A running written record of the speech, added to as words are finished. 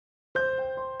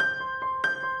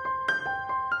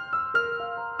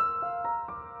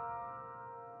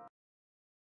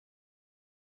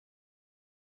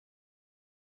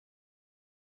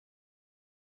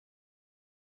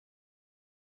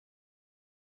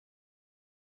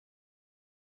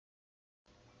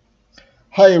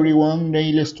Hi everyone,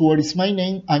 Stuar is my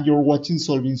name and you're watching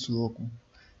Solving Sudoku.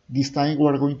 This time we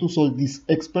are going to solve this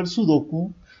expert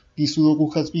Sudoku. This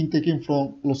Sudoku has been taken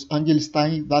from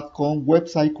losangelestimes.com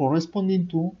website corresponding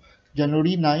to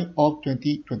January 9 of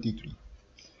 2023.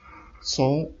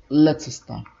 So let's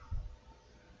start.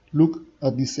 Look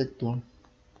at this sector.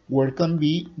 Where can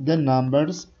be the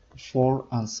numbers 4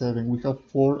 and 7? We have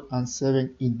 4 and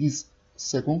 7 in this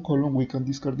second column. We can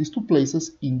discard these two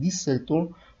places in this sector,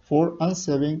 4 and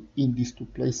 7 in these two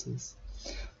places.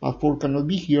 But 4 cannot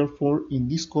be here, 4 in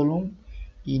this column,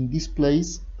 in this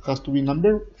place has to be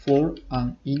number 4,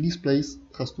 and in this place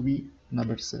has to be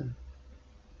number 7.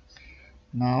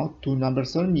 Now two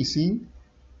numbers are missing.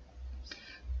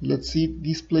 Let's see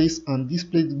this place and this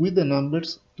place with the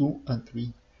numbers 2 and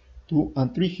 3. 2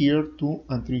 and 3 here, 2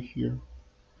 and 3 here.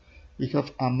 We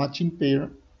have a matching pair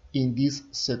in this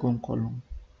second column.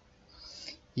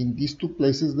 In these two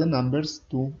places the numbers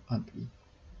 2 and 3.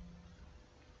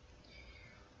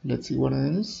 Let's see what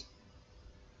else.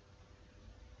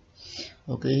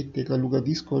 Okay, take a look at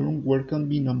this column. Where can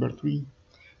be number 3?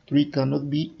 3 cannot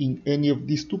be in any of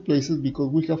these two places because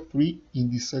we have 3 in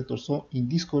this sector. So in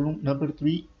this column, number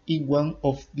 3 in one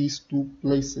of these two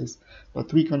places. But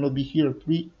 3 cannot be here.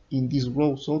 3 in this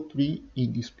row, so 3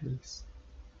 in this place.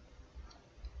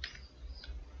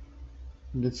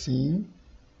 Let's see.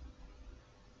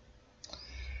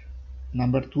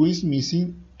 Number 2 is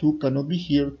missing. 2 cannot be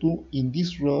here. 2 in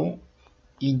this row.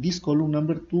 In this column,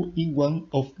 number 2 in one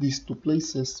of these two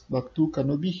places. But 2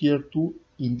 cannot be here. 2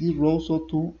 in this row, so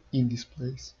 2 in this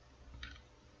place.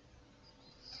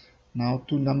 Now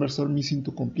two numbers are missing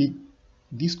to complete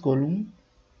this column.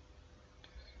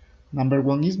 Number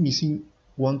 1 is missing.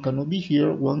 1 cannot be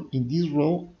here. 1 in this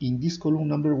row. In this column,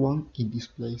 number 1 in this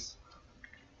place.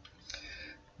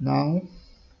 Now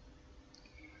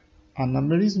a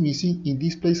number is missing. In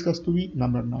this place has to be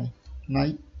number 9.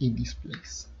 9 in this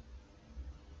place.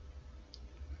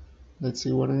 Let's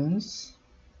see what else.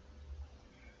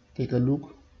 Take a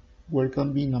look. Where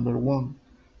can be number 1?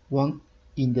 1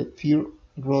 in the third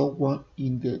row, 1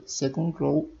 in the second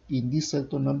row, in this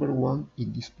sector, number 1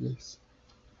 in this place.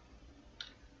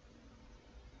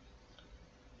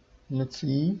 Let's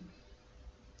see.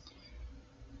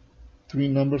 3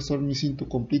 numbers are missing to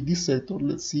complete this sector.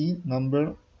 Let's see.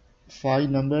 Number 5,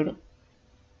 number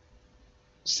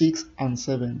 6 and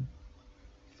 7.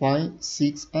 5,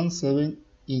 6 and 7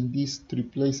 in these three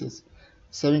places.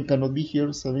 7 cannot be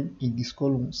here, 7 in this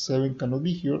column. 7 cannot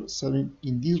be here, 7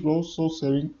 in this row, so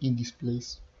 7 in this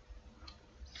place.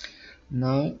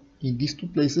 Now in these two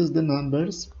places the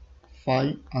numbers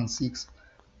 5 and 6.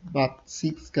 But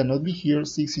 6 cannot be here,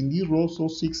 6 in this row, so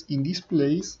 6 in this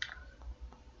place.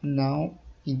 Now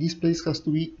in this place has to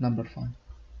be number 5.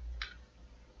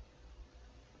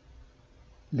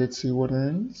 Let's see what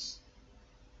else.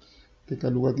 Take a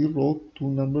look at the row. 2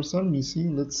 numbers are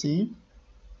missing. Let's see.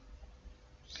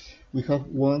 We have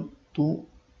 1, 2,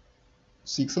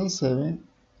 6 and 7.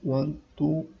 1,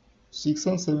 2, 6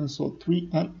 and 7. So 3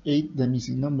 and 8 the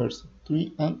missing numbers.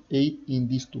 3 and 8 in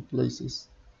these two places.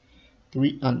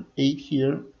 3 and 8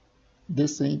 here. The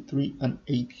same 3 and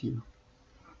 8 here.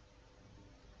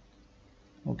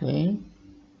 Okay.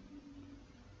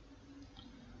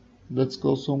 Let's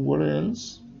go somewhere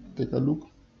else. Take a look.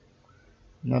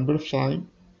 Number 5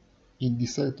 in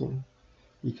this sector.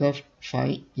 We have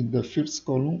 5 in the first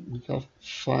column. We have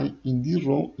 5 in this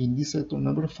row. In this sector,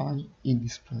 number 5 in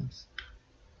this place.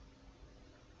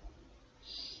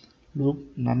 Look,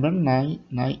 number 9.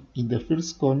 9 in the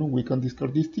first column. We can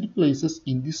discard these 3 places.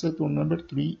 In this sector, number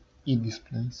 3 in this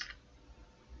place.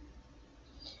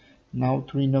 Now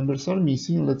 3 numbers are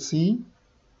missing. Let's see.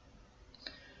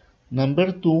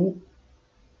 Number 2,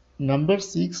 number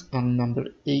 6, and number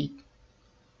 8.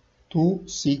 2,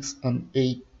 6, and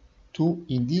 8. 2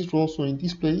 in this row, so in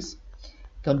this place,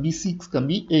 can be 6, can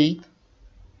be 8.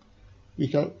 We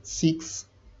have 6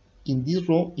 in this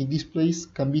row, in this place,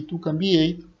 can be 2, can be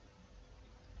 8.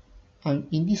 And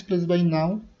in this place by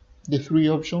now, the 3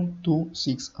 option 2,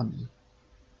 6, and 8.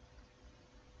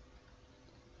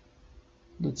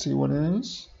 Let's see what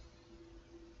else.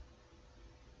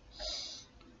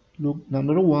 Look,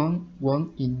 number 1,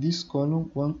 1 in this column,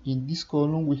 1 in this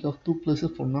column. We have 2 places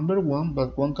for number 1,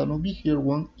 but 1 cannot be here.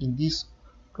 1 in this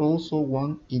row, so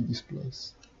 1 in this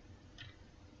place.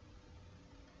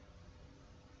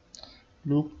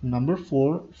 Look, number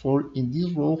 4, 4 in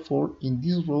this row, 4 in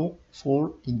this row,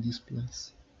 4 in this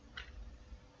place.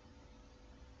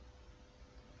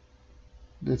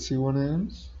 Let's see what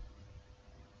else.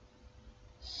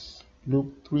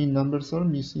 Look, 3 numbers are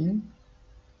missing.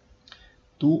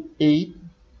 2, 8.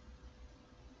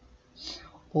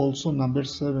 Also number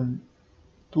 7,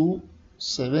 2,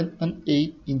 7, and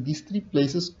 8 in these three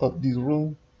places of this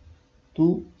row.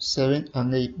 2, 7,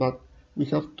 and 8, but we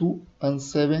have 2 and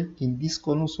 7 in this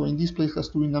column, so in this place has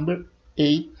to be number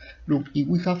 8. Look, if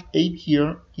we have 8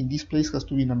 here, in this place has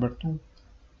to be number 2.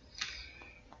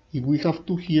 If we have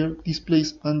 2 here, this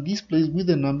place and this place with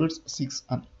the numbers 6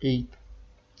 and 8.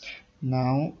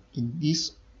 Now, in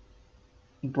this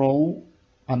row,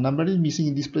 a number is missing,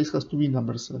 in this place has to be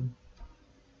number 7.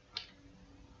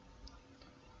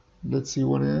 Let's see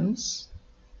what else.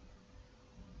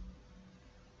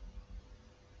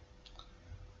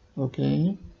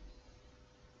 Okay,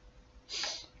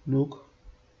 look,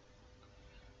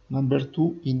 number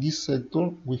 2 in this sector,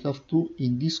 we have 2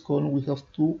 in this column, we have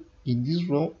 2 in this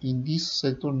row, in this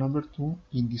sector, number 2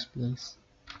 in this place.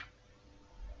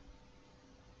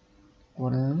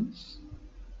 What else?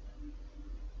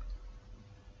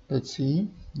 Let's see,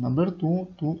 number 2,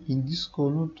 2 in this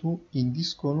column, 2 in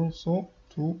this column, so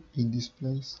 2 in this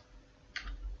place.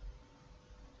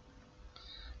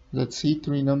 Let's see,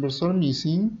 3 numbers are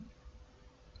missing.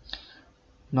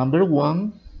 Number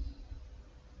 1,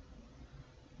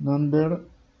 number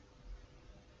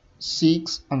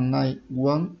 6 and 9.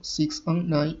 1, 6, and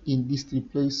 9 in these three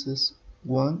places.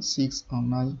 1, 6, and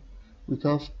 9. We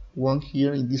have 1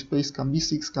 here in this place, can be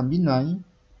 6, can be 9.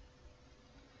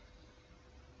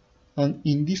 And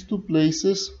in these two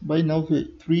places, by now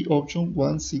the 3 options,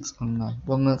 1, 6, and 9.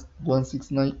 1,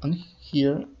 6, 9, and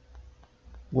here,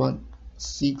 1,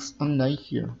 6, and 9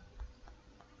 here.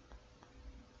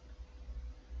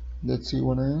 Let's see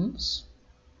what else.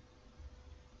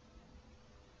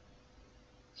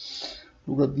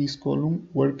 Look at this column.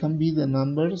 Where can be the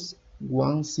numbers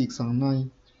 1, 6, and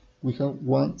 9? We have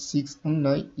 1, 6, and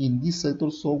 9 in this sector,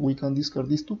 so we can discard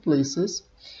these two places.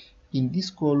 In this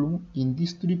column, in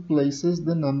these three places,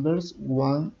 the numbers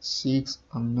 1, 6,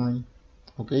 and 9.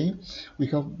 Okay, we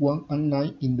have 1 and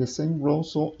 9 in the same row,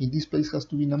 so in this place has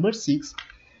to be number 6.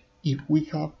 If we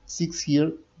have 6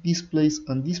 here, this place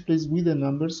and this place with the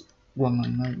numbers 1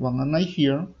 and 9. 1 and 9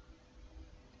 here,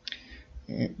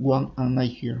 1 and 9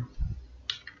 here.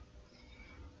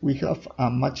 We have a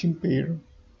matching pair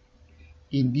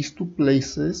in these two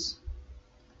places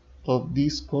of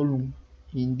this column.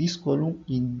 In this column,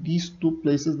 in these two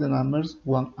places, the numbers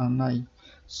 1 and 9.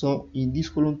 So in this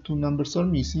column, 2 numbers are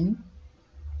missing.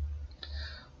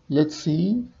 Let's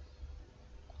see,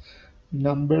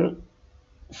 number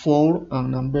 4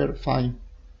 and number 5.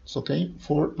 It's okay,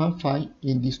 4 and 5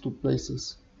 in these two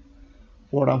places.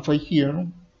 4 and 5 here,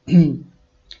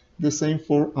 the same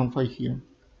 4 and 5 here.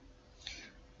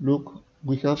 Look,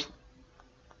 we have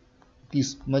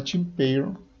this matching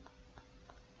pair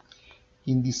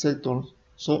in this sector.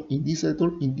 So in this sector,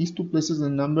 in these two places, the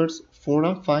numbers 4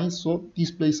 and 5, so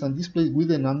this place and this place with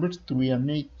the numbers 3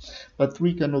 and 8. But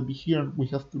 3 cannot be here. We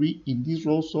have 3 in this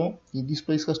row, so in this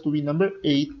place has to be number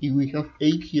 8. If we have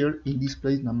 8 here, in this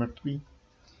place number 3.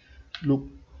 Look,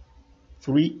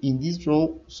 3 in this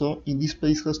row, so in this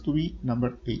place has to be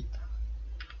number 8.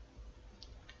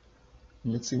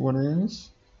 Let's see what else.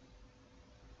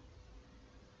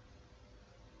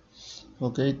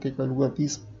 Okay, take a look at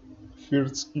this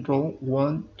first row.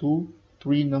 1, 2,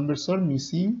 3 numbers are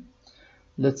missing.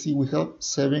 Let's see, we have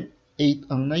 7, 8,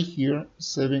 and 9 here,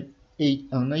 7, 8,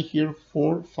 and 9 here,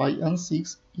 4, 5, and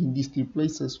 6 in these three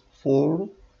places. 4,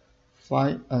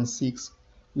 5, and 6.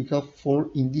 We have 4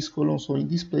 in this column, so in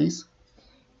this place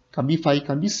can be 5,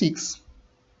 can be 6.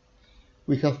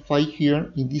 We have 5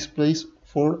 here in this place,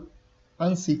 4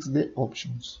 and 6 the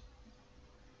options.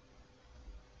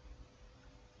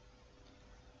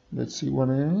 Let's see what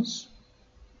else.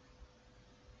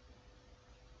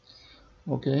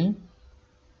 Okay,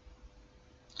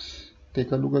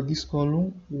 take a look at this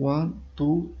column. 1,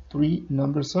 2, 3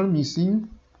 numbers are missing.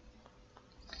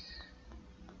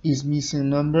 Is missing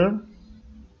number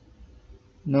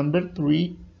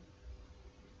 3,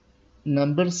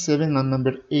 number 7, and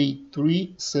number 8.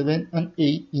 3, 7, and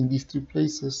 8 in these three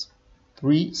places.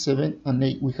 3, 7, and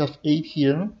 8. We have 8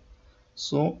 here,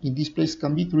 so in this place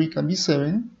can be 3, can be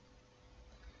 7.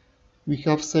 We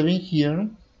have 7 here,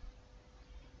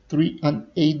 3 and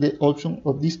 8 the option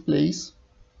of this place,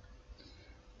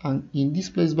 and in this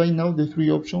place by now the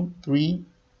 3 option 3,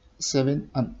 7,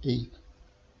 and 8.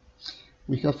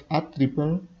 We have a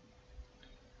triple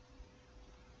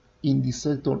in this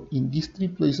sector. In these three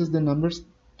places the numbers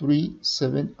 3,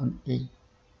 7, and 8.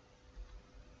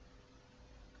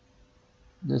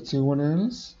 Let's see what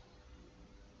else.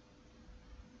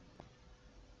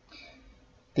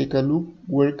 Take a look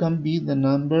where can be the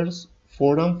numbers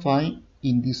 4 and 5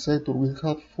 in this sector. We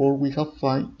have 4, we have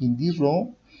 5 in this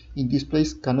row. in this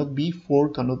place cannot be 4,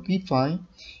 cannot be 5.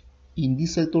 In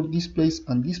this sector, this place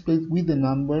and this place with the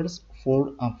numbers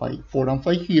 4 and 5. 4 and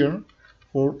 5 here,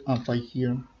 4 and 5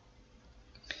 here.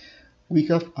 We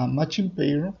have a matching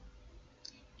pair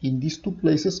in these two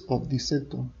places of this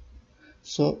sector.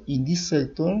 So in this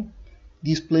sector,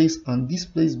 this place and this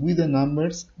place with the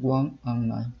numbers 1 and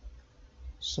 9.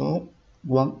 So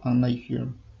 1 and 9 here.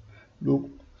 Look,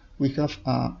 we have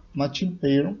a matching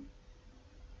pair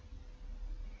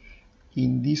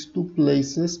in these two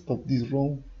places of this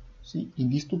row. See, in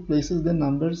these two places the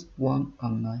numbers 1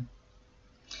 and 9.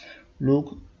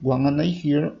 Look, 1 and 9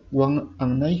 here, 1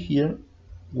 and 9 here,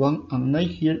 1 and 9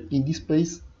 here. In this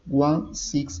place 1,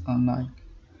 6 and 9.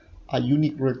 A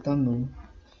unique rectangle.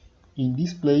 In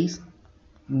this place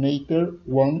neither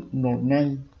 1 nor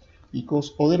 9,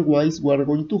 because otherwise we are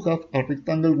going to have a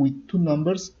rectangle with two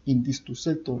numbers in these two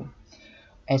sectors.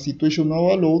 A situation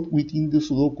now allowed within the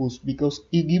Sudokus, because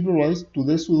it gives rise to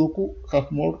the Sudoku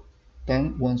have more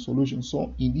than one solution.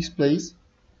 So in this place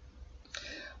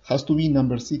has to be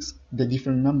number 6, the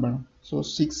different number. So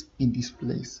 6 in this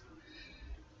place.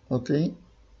 Okay,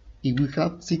 if we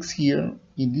have 6 here,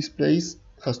 in this place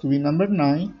has to be number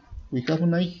 9. We have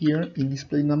 9 here, in this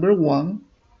place number 1.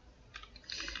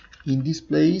 In this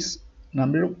place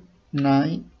number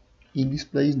 9, in this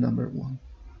place number 1.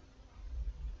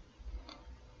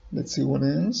 Let's see what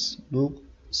else. Look,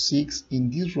 6 in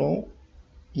this row,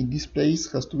 in this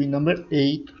place has to be number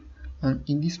 8, and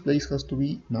in this place has to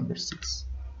be number 6.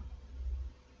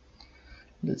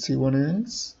 Let's see what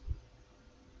else.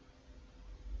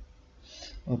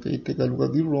 Okay, take a look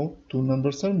at the row. 2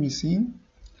 numbers are missing.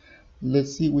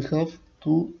 Let's see, we have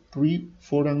 2, 3,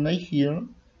 4 and 9 here.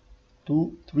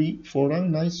 2, 3, 4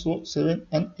 and 9, so 7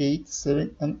 and 8,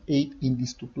 7 and 8 in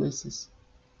these two places.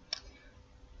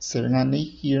 7 and 8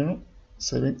 here,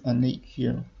 7 and 8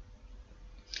 here.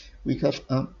 We have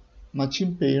a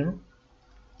matching pair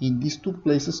in these two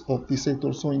places of this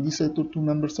sector. So in this sector 2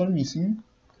 numbers are missing.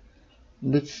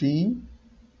 Let's see,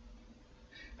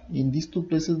 in these two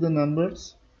places the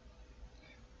numbers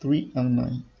 3 and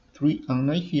 9. 3 and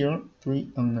 9 here,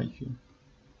 3 and 9 here.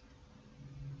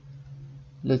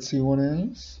 Let's see what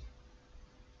else.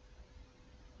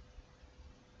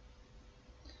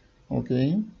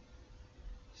 Okay,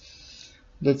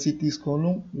 let's see this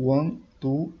column. 1,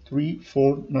 2, 3,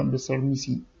 4 numbers are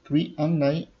missing. 3 and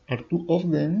 9 are 2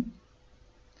 of them,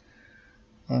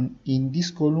 and in this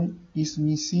column is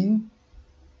missing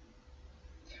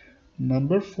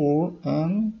number 4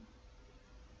 and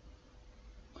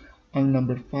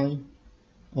number 5.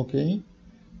 Okay,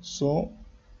 so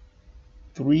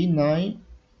 3, 9,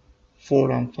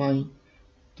 4 and 5,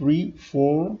 3,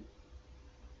 4,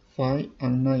 5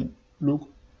 and 9. Look,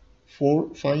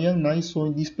 4, 5 and 9, so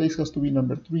in this place has to be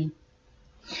number 3.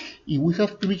 If we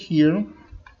have 3 here,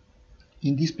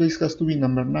 in this place has to be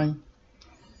number 9,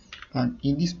 and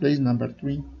in this place number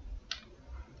 3.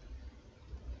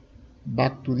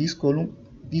 Back to this column,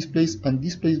 this place and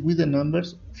this place with the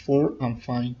numbers 4 and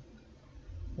 5.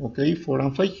 Okay, 4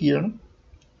 and 5 here,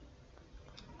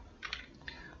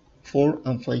 4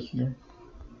 and 5 here.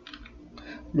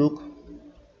 Look,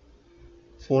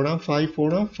 4 and 5,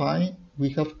 4 and 5, we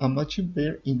have a matching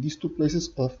pair in these two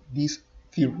places of this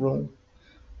third row.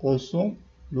 Also,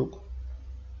 look,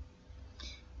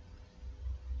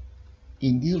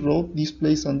 in this row, this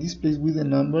place and this place with the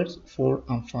numbers 4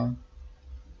 and 5.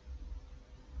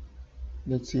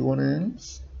 Let's see what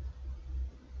else.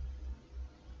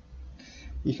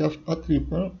 We have a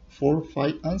triple 4,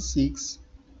 5 and 6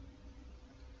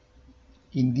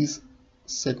 in this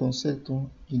second sector.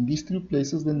 In these three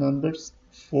places the numbers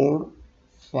 4,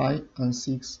 5 and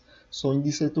 6. So in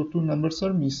this sector 2 numbers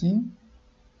are missing.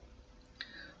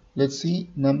 Let's see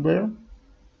number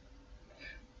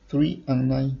 3 and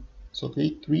 9. So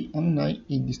okay, 3 and 9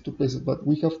 in these two places, but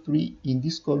we have 3 in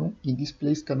this column. In this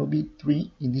place cannot be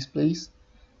 3. In this place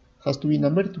has to be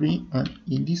number 3, and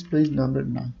in this place number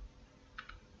 9.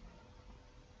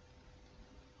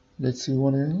 Let's see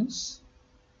what else.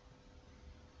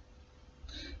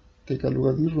 Take a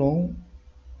look at the row.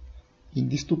 In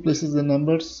these two places the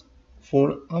numbers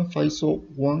 4 and 5, so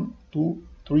 1, 2,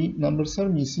 3 numbers are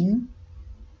missing.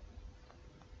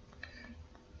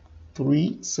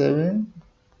 3, 7,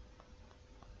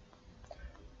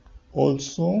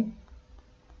 also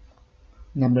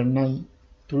number 9.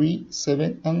 3,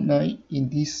 7 and 9 in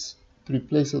these three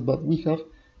places, but we have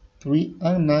 3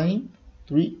 and 9,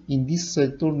 3 in this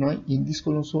sector, 9 in this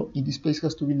column, so in this place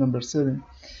has to be number 7.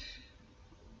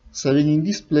 7 in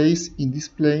this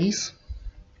place,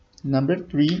 number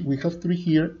 3, we have 3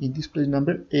 here, in this place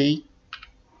number 8,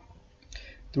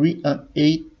 3 and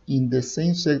 8 in the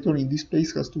same sector in this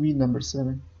place has to be number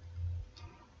 7.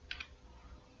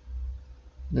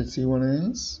 Let's see what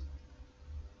else.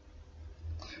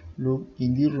 Look,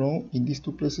 in this row, in these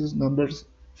two places, numbers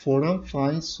 4 and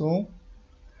 5, so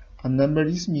a number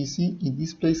is missing. In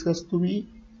this place has to be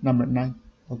number 9.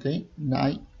 Okay,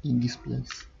 9 in this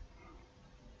place.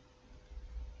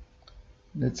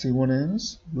 Let's see what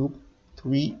else. Look,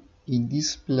 3 in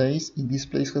this place. In this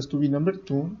place has to be number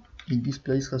 2. In this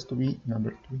place has to be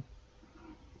number 3.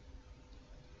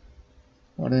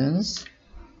 What else?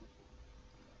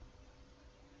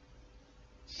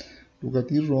 Look at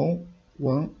this row.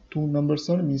 1, 2 numbers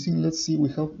are missing. Let's see, we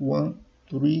have 1,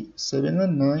 3, 7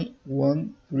 and 9.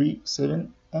 1, 3,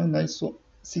 7 and 9. So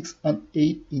 6 and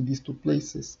 8 in these two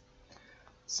places.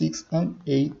 6 and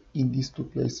 8 in these two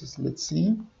places. Let's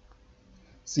see.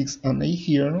 6 and 8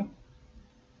 here.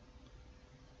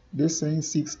 The same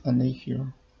 6 and 8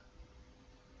 here.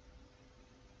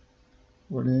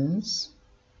 What else?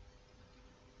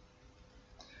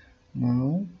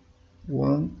 Now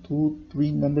 1, 2,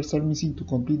 3 numbers are missing to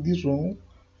complete this row.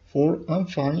 4 and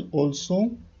 5 also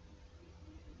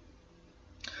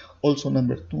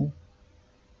number 2.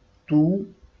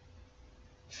 2,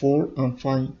 4 and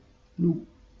 5. Look,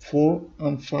 4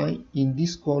 and 5 in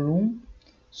this column,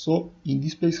 so in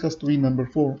this place has to be number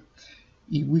 4.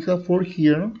 If we have 4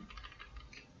 here,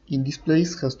 in this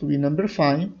place has to be number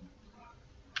 5.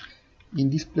 In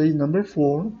this place number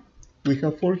 4. We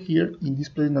have 4 here, in this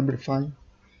place number 5.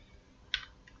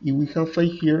 If we have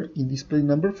 5 here, in this place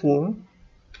number 4.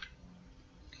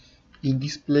 In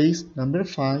this place number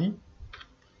 5.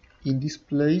 In this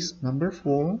place number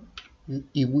 4.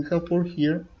 If we have 4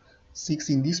 here, 6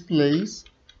 in this place.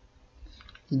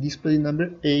 In this place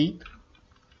number 8.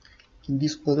 In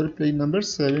this other place number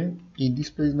 7. In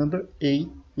this place number 8.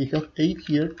 We have 8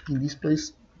 here. In this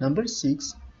place number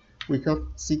 6. We have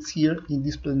 6 here. In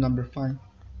this place number 5.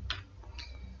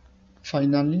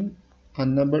 Finally, a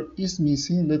number is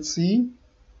missing. Let's see.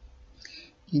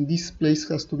 In this place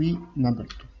has to be number 2.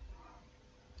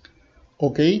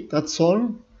 Okay, that's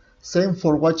all. Thanks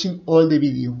for watching all the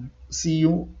video. See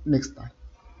you next time.